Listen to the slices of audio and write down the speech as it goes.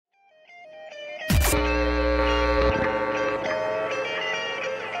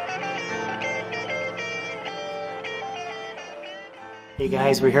Hey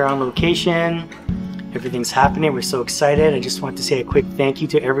guys, we're here on location. Everything's happening. We're so excited. I just want to say a quick thank you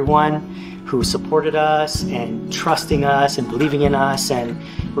to everyone who supported us and trusting us and believing in us, and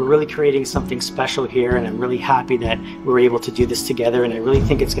we're really creating something special here, and I'm really happy that we're able to do this together, and I really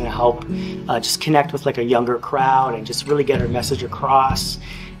think it's going to help just connect with like a younger crowd and just really get our message across.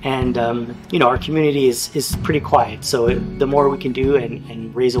 And you know, our community is pretty quiet, so the more we can do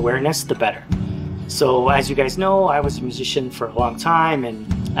and raise awareness, the better. So as you guys know, I was a musician for a long time, and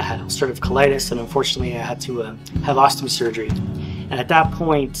I had ulcerative colitis, and unfortunately I had to have ostomy surgery. And at that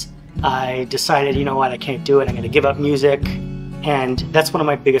point, I decided, you know what, I can't do it. I'm going to give up music, and that's one of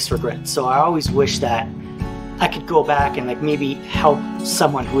my biggest regrets. So I always wish that I could go back and like maybe help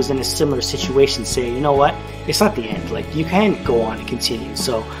someone who was in a similar situation, say, you know what, it's not the end. Like, you can go on and continue.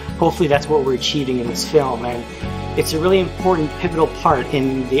 So hopefully that's what we're achieving in this film, and it's a really important, pivotal part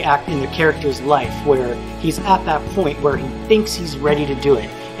in the character's life, where he's at that point where he thinks he's ready to do it,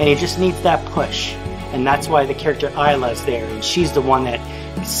 and he just needs that push. And that's why the character Isla is there, and she's the one that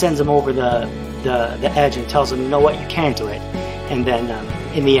sends him over the edge and tells him, you know what, you can do it. And then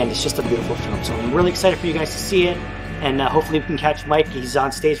in the end, it's just a beautiful film. So I'm really excited for you guys to see it, and hopefully we can catch Mike. He's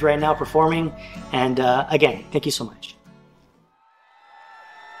on stage right now performing. And again, thank you so much.